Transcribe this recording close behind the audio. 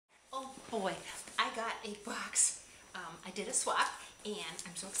boy, I got a box. I did a swap and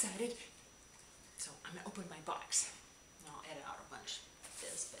I'm so excited. So I'm gonna open my box. I'll edit out a bunch of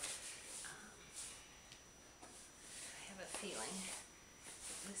this, but I have a feeling that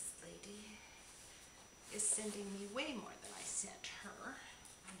this lady is sending me way more than I sent her.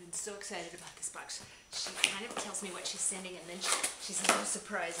 I've been so excited about this box. She kind of tells me what she's sending and then she sends me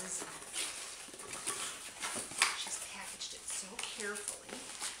surprises. She's packaged it so carefully.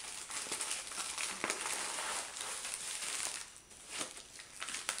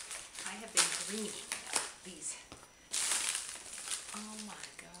 I have been dreaming of these. Oh my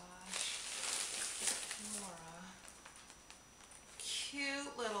gosh. Laura.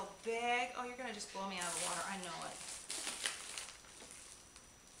 Cute little bag. Oh, you're gonna just blow me out of the water. I know it.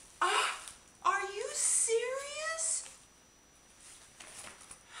 Ah! Are you serious?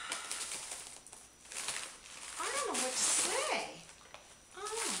 I don't know what to say.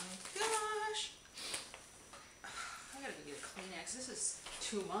 Oh my gosh. I gotta go get a Kleenex. This is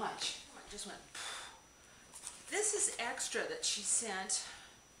too much. I just went. This is extra that she sent.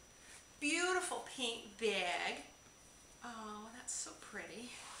 Beautiful pink bag. Oh, that's so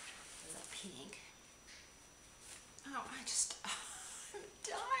pretty. The pink. Oh, I'm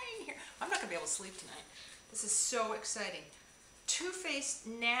dying here. I'm not gonna be able to sleep tonight. This is so exciting. Too Faced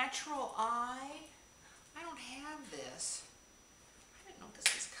Natural Eye. I don't have this. I didn't know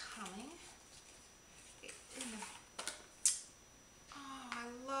this was coming. Oh, I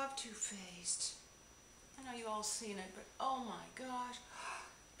love Too Faced. I know you all seen it, but oh my gosh.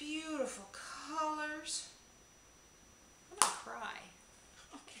 Beautiful colors. I'm gonna cry.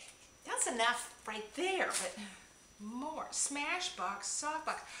 Okay, that's enough right there, but more. Smashbox,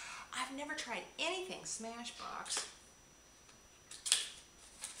 softbox. I've never tried anything Smashbox.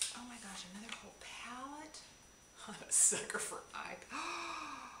 Oh my gosh, another whole palette. I'm a sucker for eye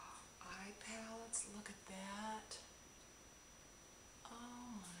palettes. Look at that.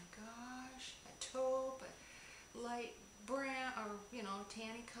 Oh my gosh. A taupe, a light brown, or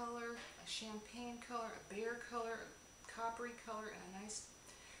tanny color, a champagne color, a bear color, a coppery color, and a nice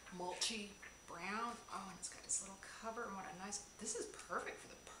mulchy brown. Oh, and it's got this little cover, and what a nice, this is perfect for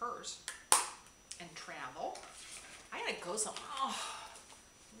the purse and travel. I gotta go somewhere. Oh,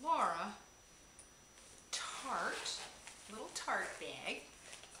 Laura, Tarte, little Tarte bag.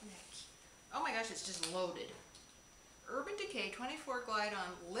 Oh my gosh, it's just loaded. Urban Decay 24 Glide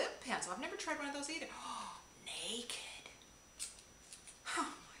On Lip Pencil. I've never tried one of those either. Oh, Naked. Oh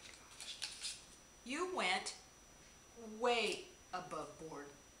my gosh. You went way above board.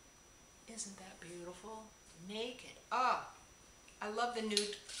 Isn't that beautiful? Naked. Oh, I love the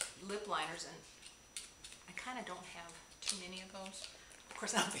nude lip liners, and I kind of don't have too many of those. Of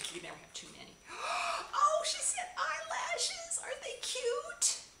course, I don't think you never have too many. Oh, she said eyelashes. Are they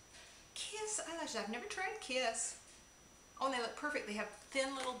cute? Kiss eyelashes. I've never tried Kiss. Oh, and they look perfect. They have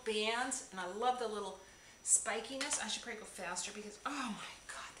thin little bands, and I love the little spikiness. I should probably go faster because, oh my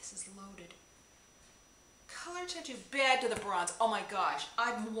God, this is loaded. Color Tattoo, Bad to the Bronze. Oh my gosh,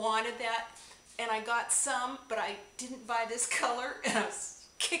 I've wanted that, and I got some, but I didn't buy this color, and I was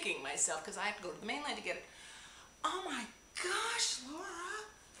kicking myself because I have to go to the mainland to get it. Oh my gosh, Laura.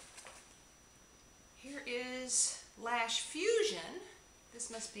 Here is Lash Fusion. This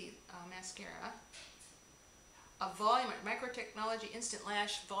must be mascara. A volumizer, Microtechnology Instant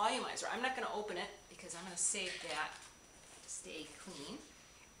Lash Volumizer. I'm not going to open it because I'm going to save that to stay clean.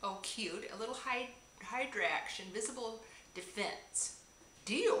 Oh, cute. A little hydration, Visible Defense.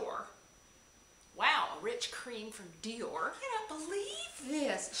 Dior. Wow, a rich cream from Dior. I cannot believe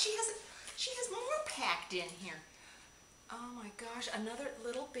this. She has more packed in here. Oh my gosh, another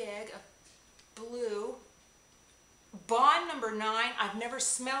little bag of blue. Bond number 9. I've never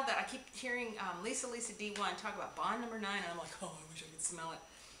smelled that. I keep hearing Lisa D1 talk about Bond number 9, and I'm like, oh, I wish I could smell it.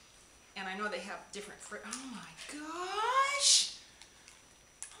 And I know they have different. Oh my gosh!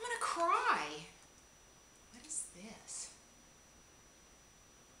 I'm gonna cry. What is this?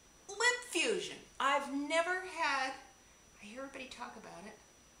 Lip Fusion. I've never had. I hear everybody talk about it.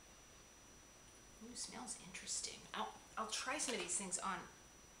 Ooh, smells interesting. I'll try some of these things on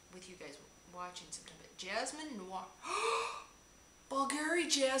with you guys watching sometime. But Jasmine Noir. Bulgari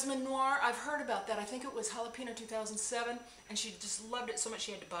Jasmine Noir. I've heard about that. I think it was Jalapeno 2007, and she just loved it so much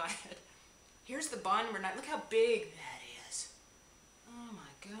she had to buy it. Here's the Bond number 9. Look how big that is. Oh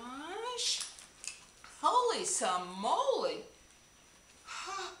my gosh. Holy samoly.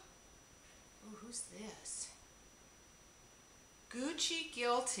 Oh, who's this? Gucci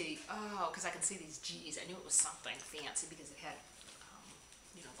Guilty. Oh, because I can see these G's. I knew it was something fancy because it had,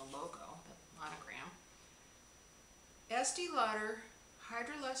 the logo, the monogram. Estee Lauder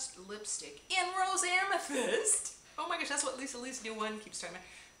Hydrolust lipstick in Rose Amethyst. Oh my gosh, that's what Lisa New One keeps talking about.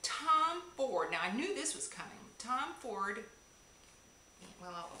 Tom Ford. Now I knew this was coming. Tom Ford.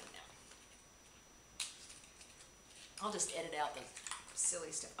 Well, I'll open it. I'll just edit out the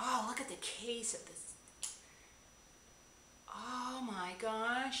silly stuff. Oh, look at the case of this. Oh my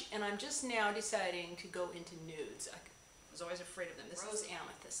gosh. And I'm just now deciding to go into nudes. I was always afraid of them. This Rose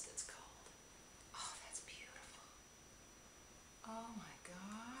Amethyst, it's called. Oh, that's beautiful. Oh my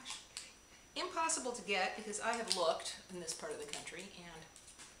gosh. Impossible to get because I have looked in this part of the country and,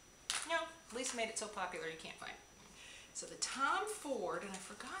 you know, Lisa made it so popular you can't find it. So the Tom Ford, and I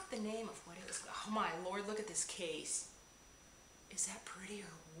forgot the name of what it was. Oh my Lord, look at this case. Is that pretty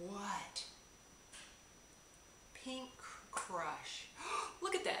or what? Pink Crush.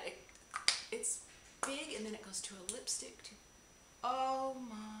 Look at that. It's big and then it goes to a lipstick too. Oh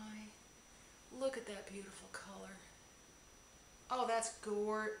my. Look at that beautiful color. Oh, that's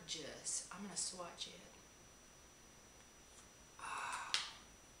gorgeous. I'm going to swatch it. Oh,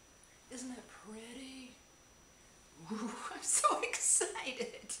 isn't that pretty? Ooh, I'm so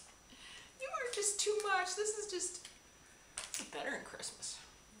excited. You are just too much. This is just better in Christmas.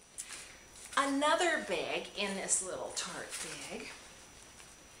 Another bag in this little Tarte bag.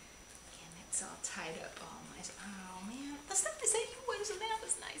 And it's all tied up all nice. Oh man, the stuff I say wasn't half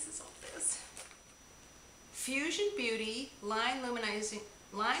as nice as all this. Fusion Beauty Line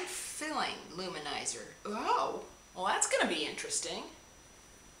Filling Luminizer. Oh, well that's going to be interesting.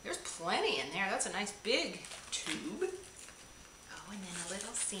 There's plenty in there. That's a nice big tube. Oh, and then a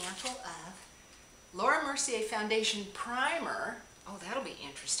little sample of Laura Mercier Foundation Primer. Oh, that'll be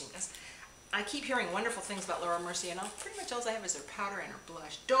interesting. I keep hearing wonderful things about Laura Mercier, and pretty much all I have is her powder and her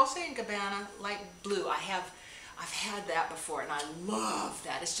blush. Dolce & Gabbana Light Blue. I've had that before, and I love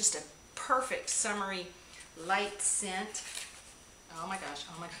that. It's just a perfect summery light scent. Oh my gosh,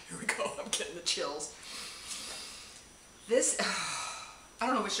 oh my god, here we go. I'm getting the chills. This, I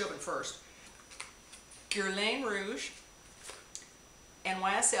don't know which to open first. Guerlain Rouge and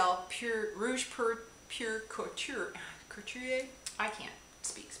YSL Rouge Pure Couturier. I can't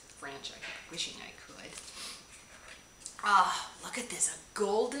speak French. I'm wishing I could. Ah, look at this, a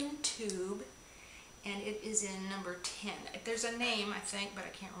golden tube, and it is in number 10. There's a name, I think, but I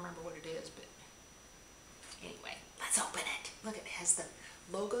can't remember what it is, but anyway, let's open it. Look, it has the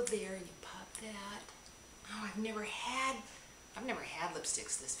logo there, and you pop that. Oh, I've never had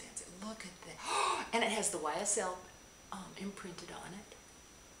lipsticks this fancy. Look at that. And it has the YSL imprinted on it.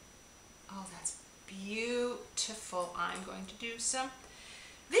 Oh, that's beautiful. I'm going to do some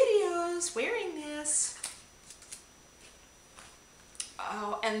videos wearing this.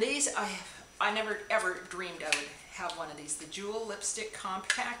 Oh, and these, I never ever dreamed I would have one of these. The Jewel Lipstick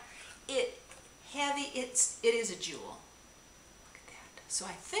Compact. It is a jewel. Look at that. So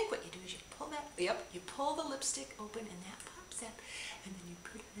I think what you do is you pull that, yep, you pull the lipstick open and that pops up, and then you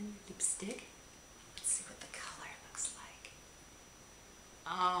put it in the lipstick. Let's see what the color looks like.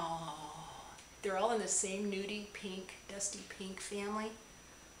 Oh, they're all in the same nudie pink, dusty pink family.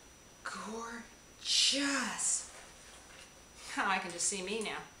 Gorgeous. Oh, I can just see me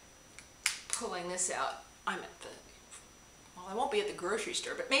now pulling this out. I'm at the, well, I won't be at the grocery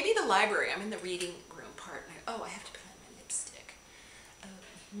store, but maybe the library. I'm in the reading room part. Oh, I have to put on my lipstick.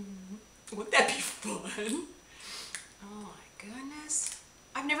 Wouldn't that be fun? Oh my goodness.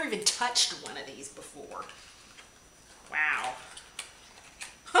 I've never even touched one of these before. Wow.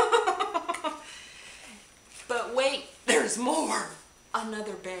 But wait, there's more.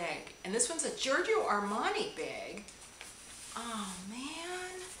 Another bag. And this one's a Giorgio Armani bag. Oh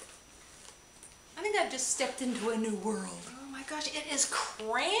man. I think I've just stepped into a new world. Oh my gosh, it is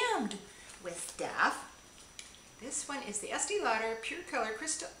crammed with stuff. This one is the Estee Lauder Pure Color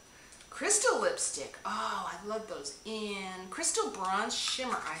Crystal Lipstick. Oh, I love those. In Crystal Bronze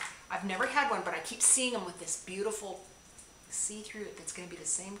Shimmer. I've never had one, but I keep seeing them with this beautiful see-through that's going to be the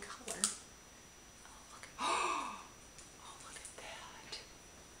same color. Oh, look at, oh, look at that.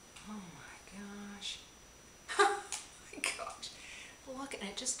 Oh my gosh. Oh my gosh. Look at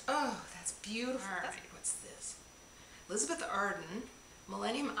it. Just, oh, that's beautiful. All right, what's this? Elizabeth Arden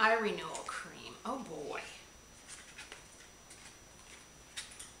Millennium Eye Renewal Cream. Oh boy.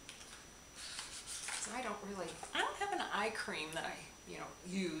 So I don't have an eye cream that I,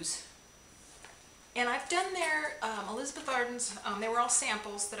 use. And I've done their Elizabeth Arden's, they were all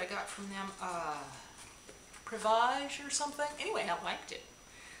samples that I got from them, Privage or something. Anyway, I liked it.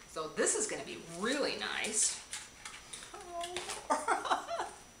 So this is going to be really nice. Oh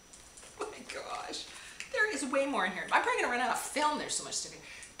my gosh. There is way more in here. I'm probably going to run out of film. There's so much stuff here.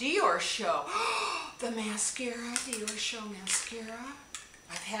 Dior Show. The mascara. Dior Show mascara.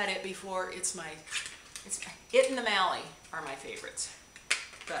 I've had it before. It and the Mally are my favorites.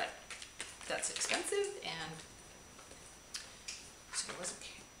 But that's expensive, and so it wasn't.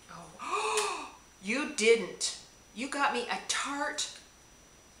 Oh, you didn't. You got me a Tarte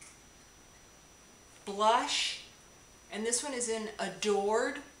blush, and this one is in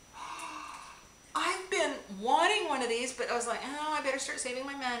Adored. I've been wanting one of these, but I was like, oh, I better start saving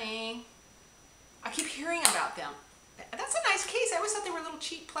my money. I keep hearing about them. That's a nice case. I always thought they were a little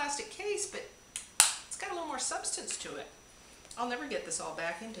cheap plastic case, but it's got a little more substance to it. I'll never get this all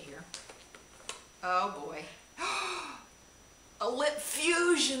back into here. Oh boy. A Lip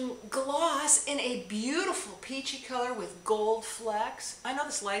Fusion gloss in a beautiful peachy color with gold flecks. I know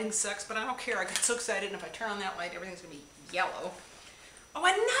this lighting sucks, but I don't care. I got so excited, and if I turn on that light, everything's gonna be yellow. Oh,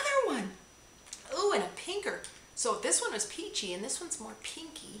 another one. Ooh, and a pinker. So this one was peachy, and this one's more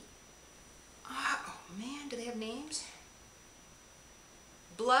pinky. Oh man, do they have names?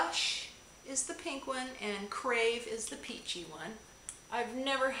 Blush is the pink one, and Crave is the peachy one. I've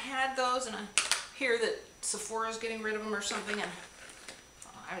never had those, and I hear that Sephora's getting rid of them or something, and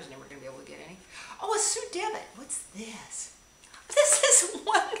I was never going to be able to get any. Oh, a Sue Devitt. What's this? This is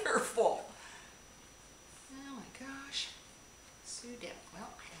wonderful. Oh my gosh. Sue Devitt. Well,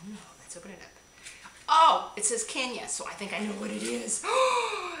 I don't know. Let's open it up. Oh, it says Kenya, so I think I know what it is.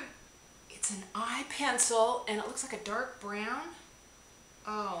 It's an eye pencil, and it looks like a dark brown.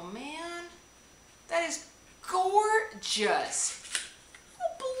 Oh man, that is gorgeous. I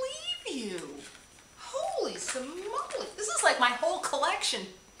don't believe you. Holy smoly. This is like my whole collection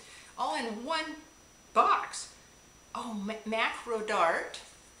all in one box. Oh, Macro Dart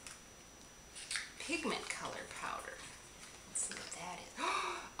Pigment Color Powder. Let's see what that is.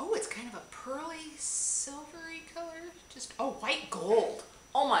 Oh, it's kind of a pearly, silvery color. Just, oh, white gold.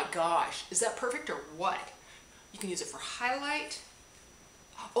 Oh my gosh. Is that perfect or what? You can use it for highlight.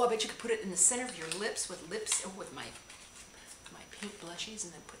 Oh, I bet you could put it in the center of your lips with with my pink blushies,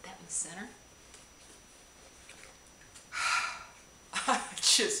 and then put that in the center. I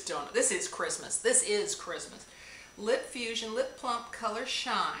just don't know. This is Christmas. This is Christmas. Lip Fusion Lip Plump Color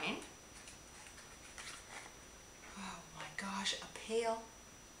Shine. Oh my gosh, a pale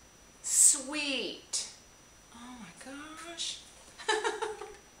sweet. Oh my gosh.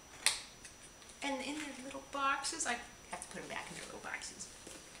 And in their little boxes, I have to put them back in their little boxes.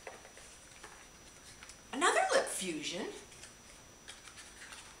 Another Lip Fusion.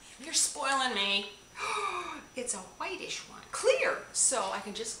 You're spoiling me. It's a whitish one. Clear. So I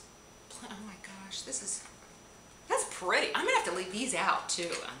can just, oh my gosh, that's pretty. I'm gonna have to leave these out too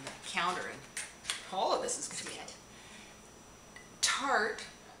on the counter, and all of this is gonna be it. Tarte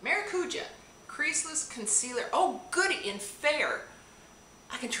Maracuja Creaseless Concealer. Oh goody, in Fair.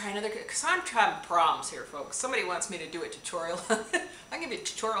 I can try another, because I'm trying proms here, folks. Somebody wants me to do a tutorial. I can give you a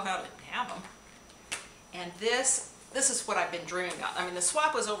tutorial how to have them. And this is what I've been dreaming about. I mean, the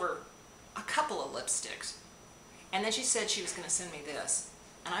swap was over a couple of lipsticks. And then she said she was going to send me this.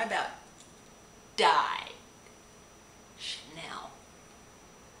 And I about died. Chanel.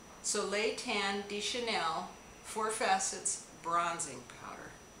 Soleil Tan de Chanel 4 Facets Bronzing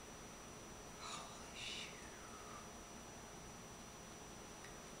Powder. Holy shit.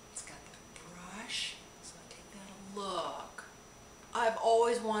 It's got the brush. So I'll take that a look. I've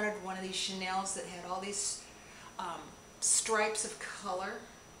always wanted one of these Chanels that had all these stripes of color.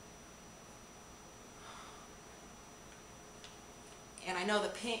 And I know the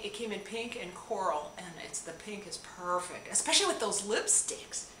pink, it came in pink and coral, and the pink is perfect, especially with those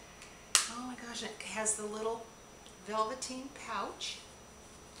lipsticks. Oh my gosh, and it has the little velveteen pouch.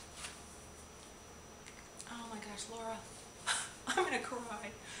 Oh my gosh, Laura, I'm gonna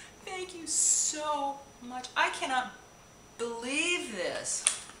cry. Thank you so much. I cannot believe this.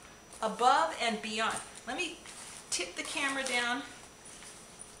 Above and beyond. Let me tip the camera down.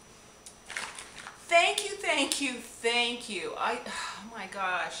 Thank you, thank you, thank you. Oh my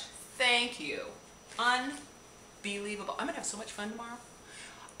gosh, thank you. Unbelievable. I'm gonna have so much fun tomorrow.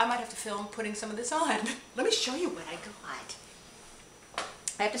 I might have to film putting some of this on. Let me show you what I got.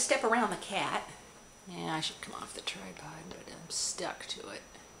 I have to step around the cat. Yeah, I should come off the tripod, but I'm stuck to it.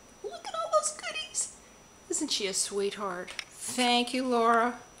 Look at all those goodies. Isn't she a sweetheart? Thank you,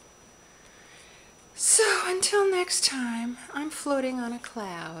 Laura. So until next time, I'm floating on a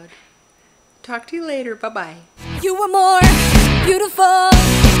cloud. Talk to you later. Bye-bye. You were more beautiful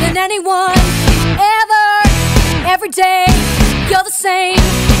than anyone ever. Every day, you're the same.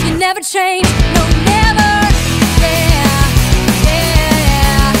 You never change. No, never.